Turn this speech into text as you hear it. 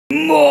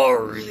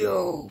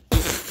Mario!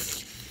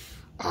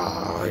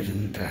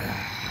 I'm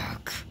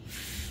back.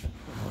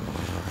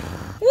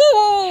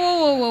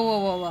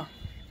 Whoa.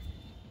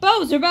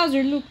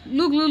 Bowser, look.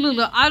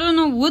 I don't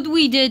know what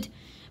we did,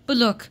 but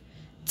look,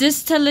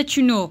 just to let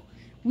you know,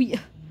 we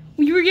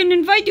were gonna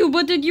invite you,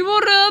 but you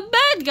were a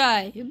bad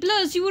guy.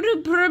 Plus, you would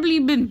have probably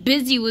been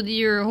busy with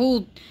your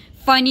whole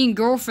finding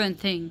girlfriend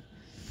thing.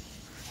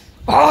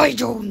 I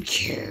don't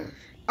care.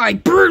 I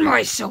burned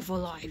myself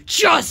alive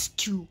just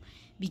to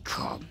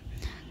become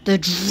the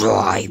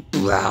Dry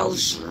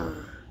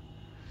Bowser.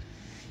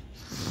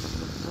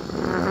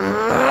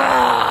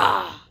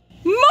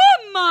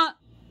 Mama!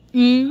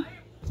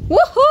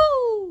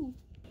 Woohoo!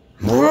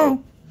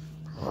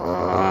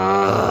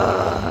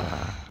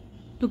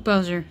 Look,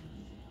 Bowser.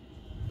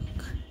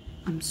 Look,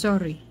 I'm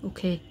sorry,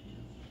 okay?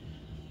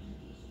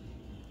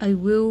 I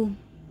will...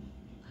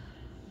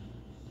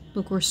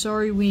 Look, we're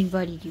sorry we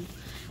invited you.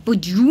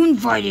 But you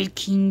invited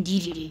King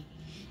Dedede.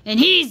 And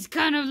he's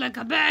kind of like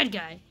a bad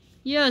guy.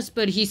 Yes,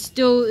 but he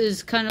still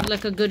is kind of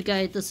like a good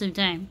guy at the same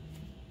time.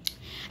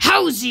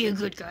 How is he a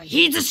good guy?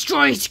 He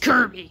destroys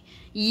Kirby.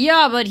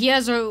 Yeah, but he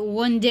has a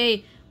one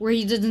day where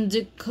he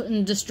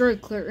doesn't destroy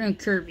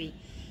Kirby.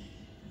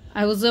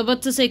 I was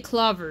about to say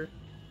Clover.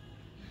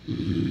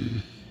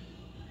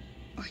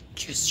 I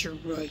guess you're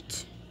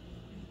right.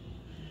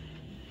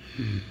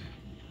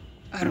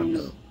 I don't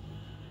know.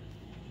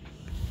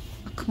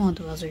 Come on,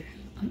 Bowser.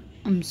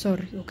 I'm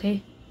sorry,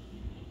 okay?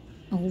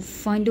 I will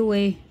find a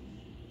way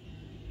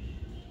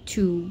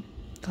to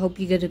help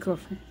you get a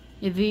girlfriend.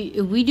 If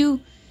we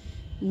do,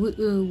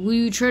 will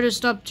you try to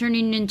stop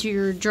turning into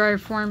your dry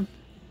form?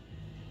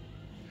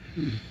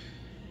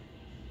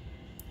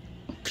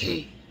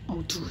 Okay,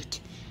 I'll do it.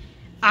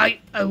 I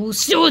will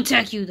still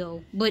attack you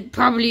though, But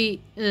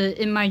probably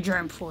in my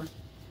dry form.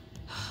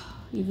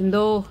 Even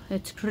though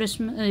it's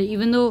Christmas,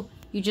 even though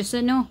you just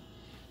said no,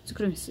 it's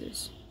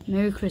Christmas.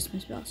 Merry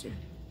Christmas, Bowser.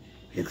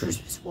 Merry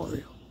Christmas,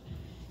 Wario.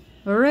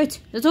 Alright,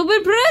 let's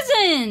open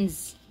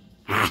presents!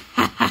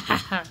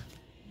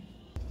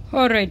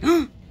 Alright.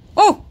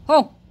 Oh!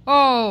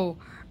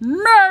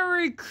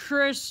 Merry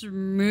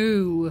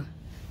Christmas!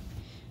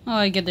 Oh,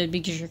 I get that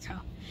because you're a cow.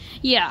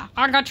 Yeah,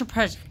 I got your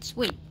presents.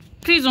 Wait,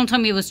 please don't tell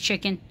me it was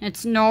chicken.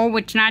 It's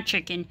not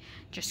chicken.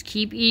 Just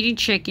keep eating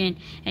chicken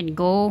and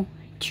go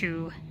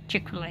to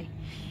Chick-fil-A.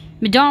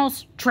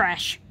 McDonald's,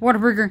 trash.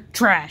 Whataburger,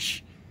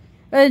 trash.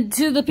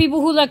 To the people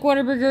who like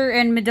Whataburger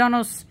and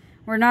McDonald's,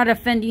 we're not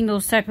offending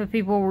those type of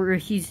people.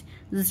 This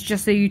is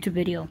just a YouTube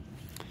video.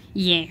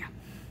 Yeah.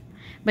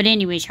 But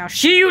anyways, I'll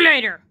see you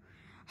later.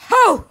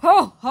 Ho,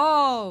 ho,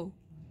 ho.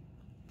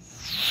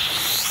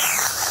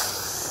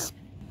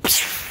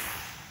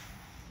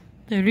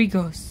 There he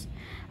goes.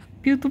 A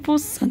beautiful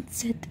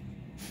sunset.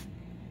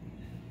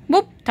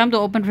 Whoop, time to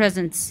open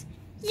presents.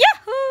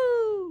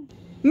 Yahoo!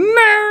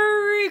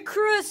 Merry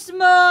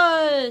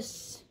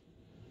Christmas!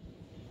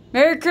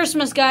 Merry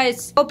Christmas,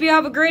 guys. Hope you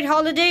have a great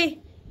holiday.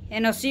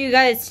 And I'll see you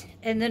guys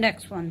in the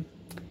next one.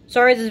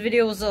 Sorry this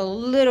video was a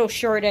little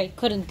short. I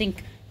couldn't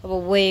think of a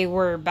way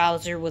where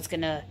Bowser was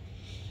gonna,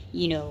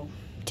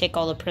 take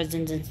all the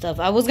presents and stuff.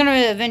 I was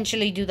gonna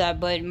eventually do that,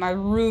 but my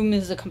room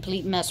is a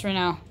complete mess right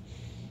now.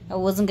 I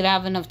wasn't gonna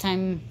have enough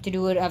time to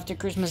do it after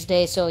Christmas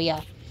Day, so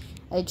yeah.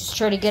 I just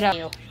try to get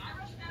out.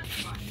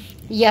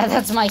 Yeah,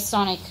 that's my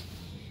Sonic.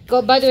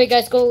 By the way,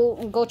 guys,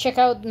 go check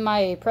out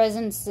my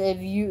presents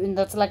and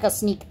that's like a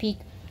sneak peek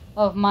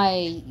of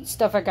my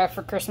stuff I got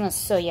for Christmas.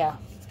 So yeah,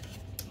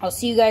 I'll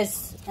see you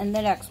guys in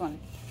the next one.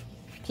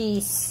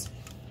 Peace.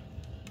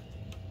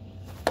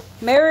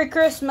 Merry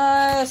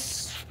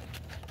Christmas.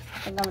 I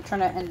think I'm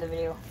trying to end the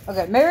video.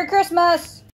 Okay, Merry Christmas.